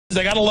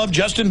They got to love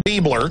Justin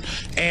Beibler,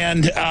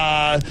 and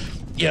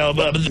you know,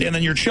 and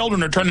then your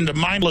children are turned into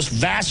mindless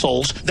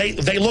vassals.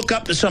 They look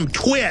up to some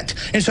twit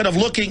instead of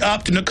looking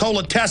up to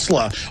Nikola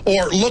Tesla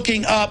or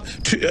looking up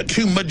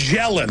to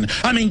Magellan.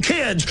 I mean,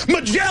 kids,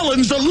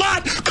 Magellan's a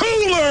lot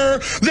cooler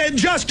than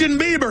Justin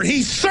Bieber.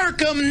 He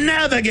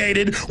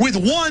circumnavigated with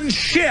one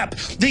ship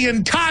the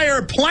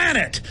entire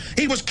planet.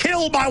 He was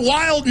killed by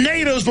wild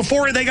natives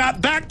before they got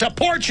back to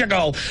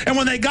Portugal. And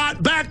when they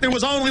got back, there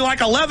was only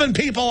like 11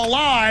 people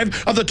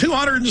alive of the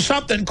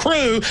 200-and-something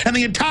crew, and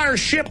the entire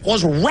ship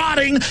was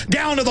rotting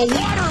down to the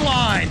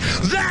waterline.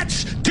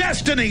 That's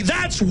destiny.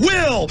 That's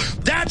will.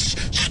 That's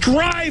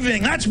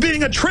striving. That's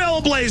being a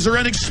trailblazer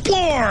and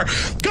explorer.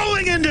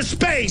 Going into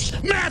space,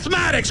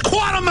 mathematics,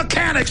 quantum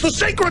mechanics, the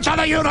secrets of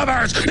the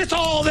universe. It's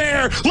all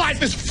there.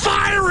 Life is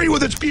fiery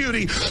with its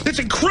beauty. It's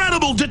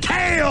incredible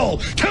detail.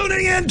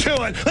 Tuning into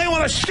it. They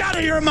want to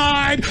shatter your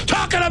mind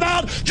talking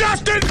about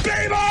Justin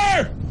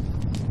Bieber.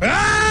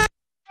 Ah!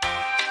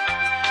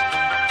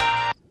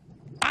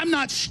 I'm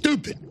not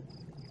stupid.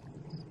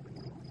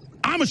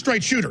 I'm a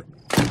straight shooter.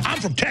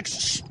 I'm from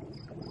Texas.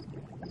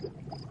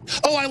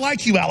 Oh, I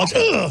like you, Alex.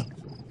 Ugh.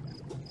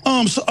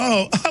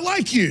 I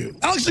like you.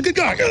 Alex is a good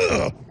guy.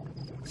 Ugh.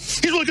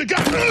 He's a really good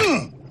guy.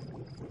 Ugh.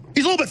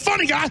 He's a little bit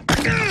funny guy.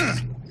 Ugh.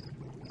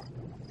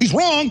 He's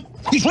wrong.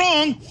 He's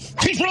wrong.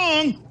 He's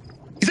wrong.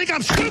 You think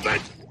I'm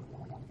stupid?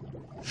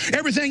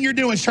 Everything you're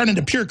doing is turning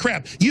into pure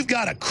crap. You've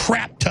got a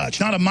crap touch,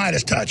 not a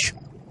Midas touch.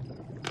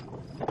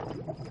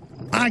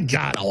 I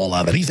got all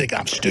of it. You think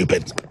I'm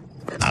stupid?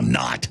 I'm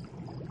not.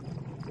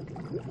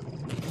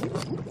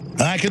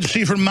 I could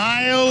see for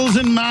miles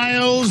and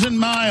miles and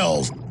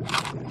miles.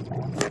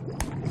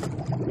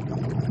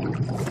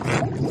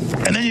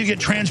 And then you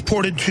get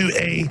transported to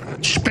a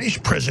space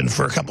prison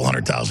for a couple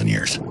 100,000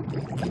 years.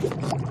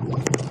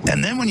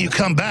 And then when you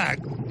come back,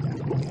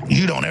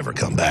 you don't ever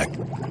come back.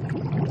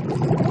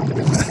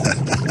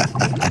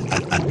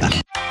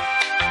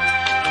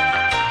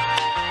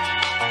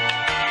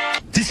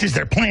 This is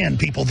their plan,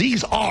 people.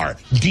 These are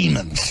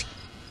demons.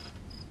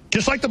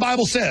 Just like the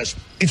Bible says,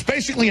 it's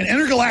basically an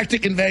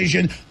intergalactic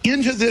invasion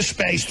into this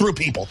space through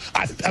people.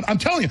 I'm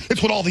telling you,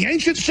 it's what all the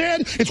ancients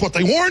said. It's what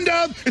they warned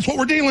of. It's what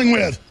we're dealing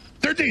with.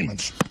 They're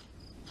demons.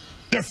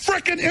 They're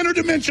frickin'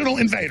 interdimensional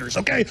invaders,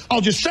 okay?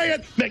 I'll just say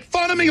it. Make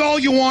fun of me all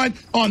you want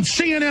on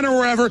CNN or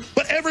wherever,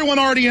 but everyone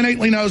already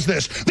innately knows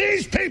this.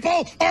 These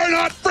people are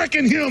not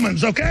frickin'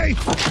 humans, okay?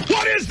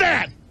 What is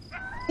that?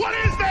 What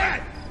is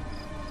that?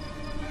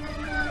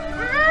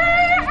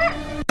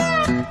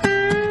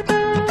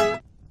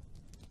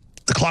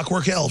 The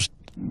Clockwork Elves.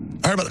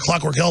 I heard about the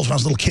Clockwork Elves when I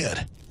was a little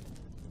kid.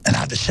 And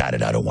I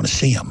decided I don't want to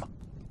see them.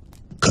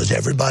 Because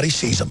everybody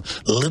sees them.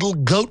 Little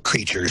goat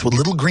creatures with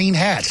little green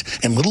hats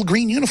and little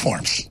green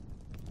uniforms.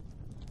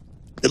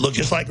 They look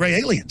just like gray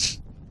aliens.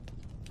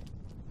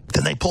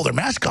 Then they pull their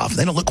mask off and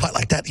they don't look quite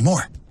like that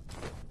anymore.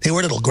 They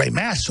wear little gray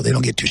masks so they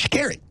don't get too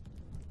scary.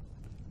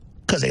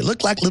 Because they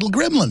look like little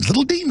gremlins,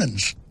 little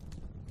demons.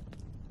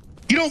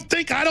 You don't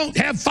think I don't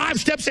have 5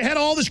 steps ahead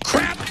of all this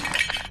crap?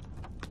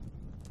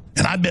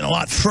 And I've been a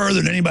lot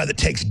further than anybody that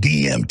takes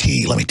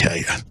DMT, let me tell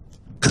you.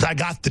 Because I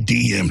got the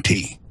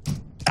DMT.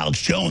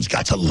 Alex Jones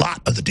got a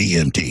lot of the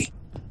DMT.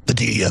 The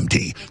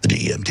DMT. The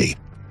DMT.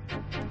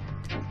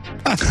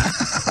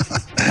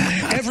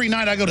 Every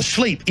night I go to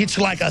sleep, it's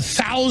like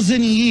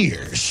 1,000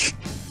 years.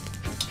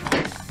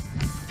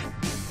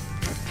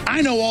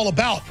 I know all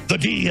about the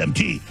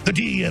DMT, the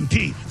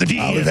DMT, the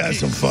DMT. We've had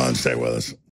some fun. Stay with us.